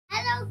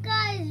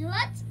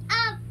what's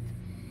up?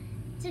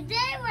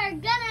 Today we're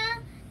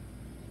gonna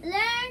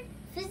learn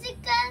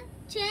physical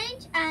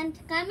change and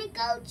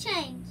chemical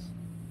change.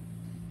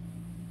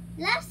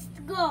 Let's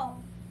go.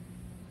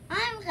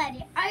 I'm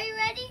Ghadi. Are you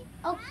ready?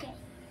 Okay.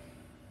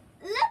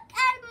 Look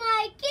at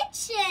my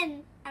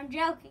kitchen. I'm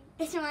joking.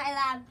 It's my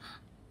lab.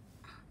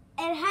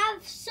 It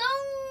has so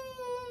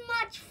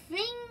much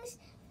things,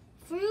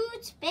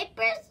 fruits,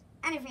 papers,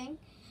 anything.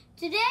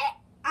 Today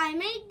I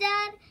made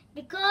that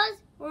because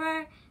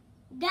we're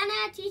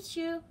gonna teach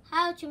you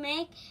how to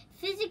make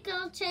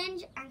physical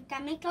change and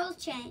chemical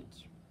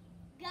change.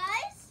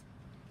 Guys,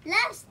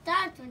 let's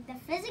start with the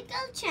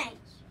physical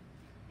change.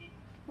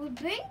 We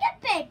bring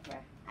a paper,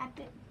 a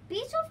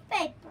piece of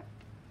paper.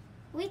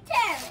 We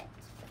tear it.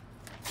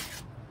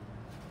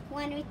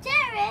 When we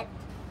tear it,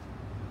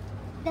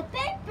 the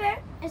paper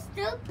is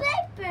still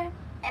paper.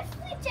 If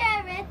we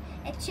tear it,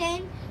 it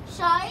changes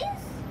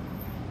size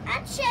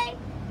and shape.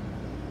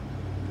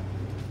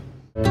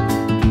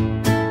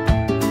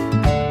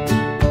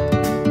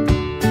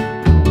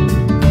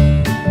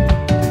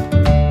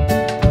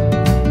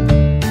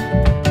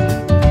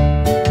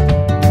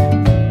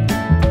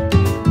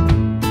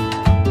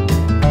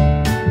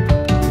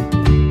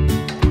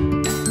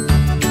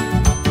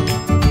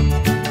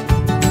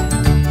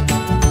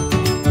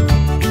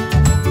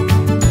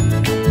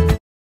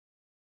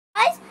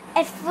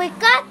 If we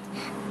cut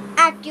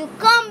a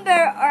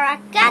cucumber or a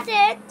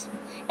carrot,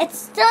 it's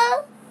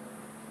still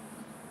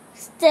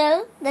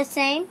the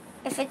same.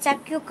 If it's a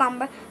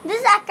cucumber,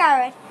 this is a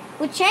carrot.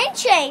 We change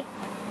shape,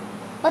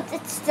 but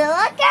it's still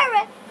a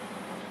carrot.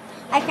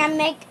 I can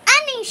make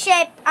any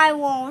shape I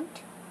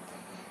want.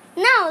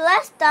 Now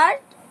let's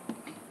start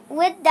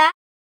with that.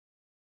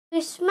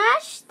 We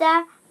smash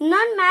the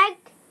nutmeg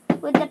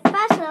with the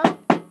pestle.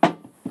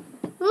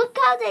 Look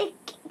how they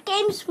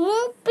came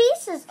small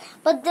pieces,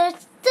 but they're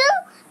still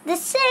the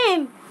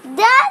same.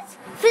 That's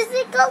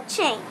physical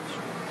change.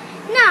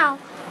 Now,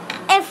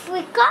 if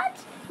we cut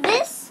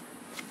this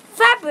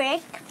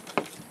fabric,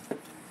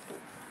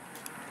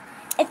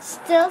 it's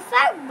still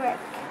fabric.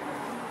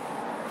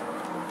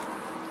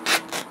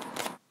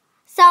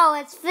 So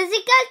it's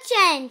physical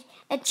change,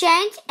 a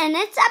change in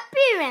its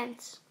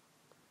appearance.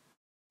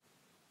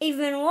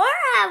 Even water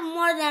have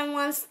more than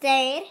one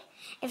state.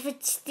 If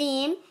it's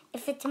steam,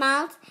 if it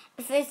melts,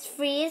 if it's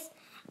freeze,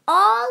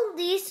 all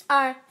these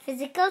are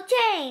physical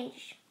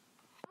change.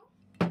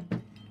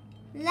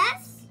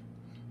 Let's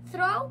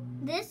throw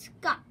this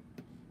cup.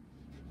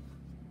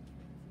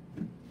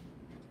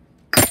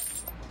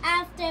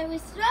 After we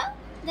throw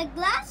the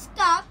glass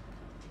cup,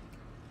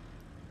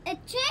 it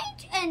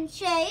changed in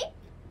shape,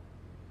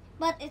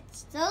 but it's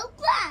still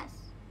glass.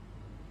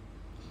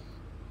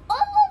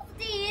 All of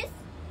these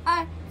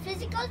are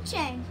physical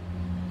change.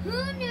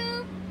 Who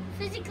knew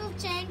physical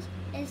change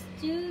is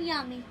too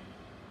yummy?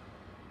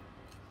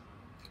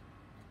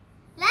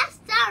 Let's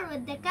start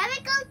with the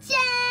chemical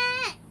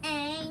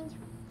change.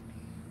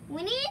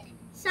 We need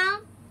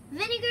some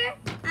vinegar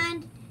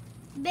and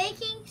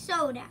baking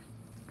soda.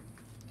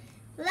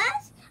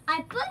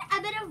 I put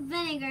a bit of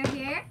vinegar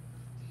here.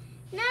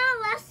 Now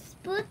let's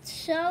put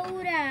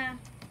soda.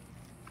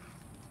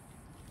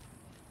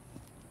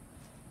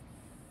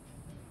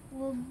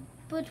 We'll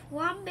put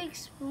one big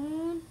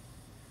spoon.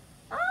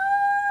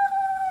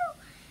 Oh,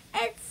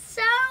 it's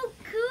so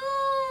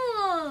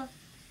cool.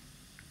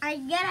 I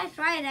gotta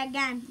try it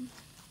again.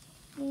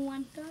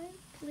 One time,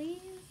 please.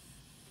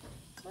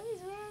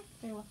 Please, where?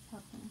 Okay, what's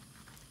happening?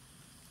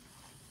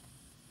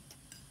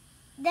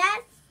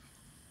 That's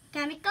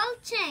chemical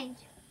change.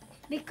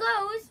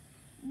 Because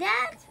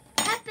that's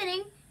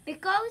happening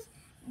because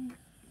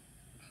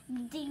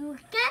you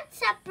can't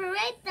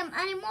separate them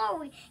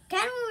anymore.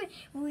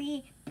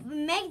 We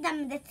make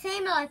them the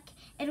same like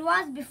it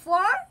was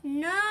before?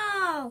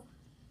 No.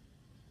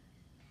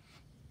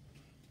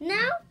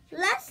 Now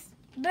let's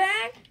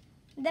burn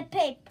the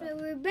paper.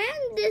 We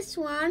burn this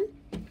one.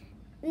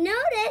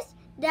 Notice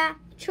the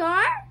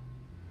char.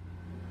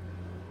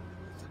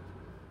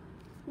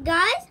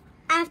 Guys,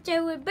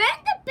 after we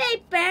burn the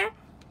paper,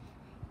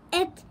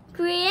 it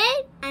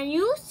creates a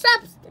new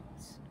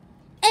substance.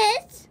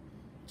 It's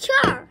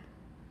char.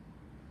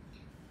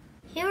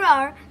 Here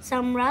are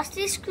some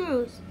rusty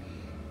screws.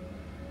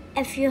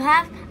 If you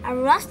have a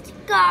rusty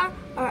car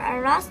or a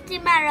rusty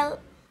metal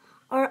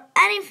or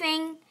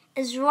anything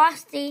is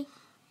rusty,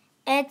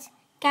 it's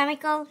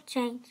chemical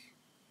change.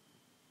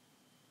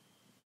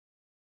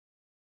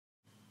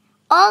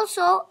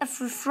 Also, if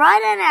we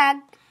fried an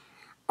egg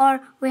or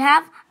we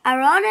have a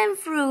rotten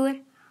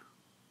fruit,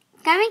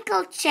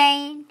 chemical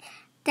change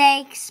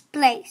takes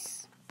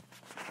place.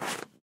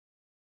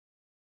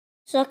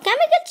 So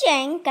chemical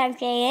change can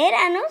create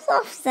a new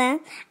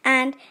substance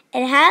and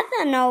it has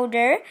an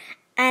odor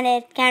and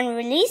it can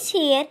release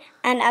heat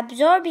and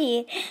absorb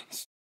heat.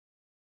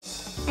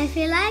 If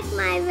you like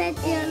my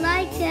video,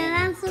 like, share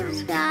and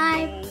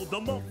subscribe.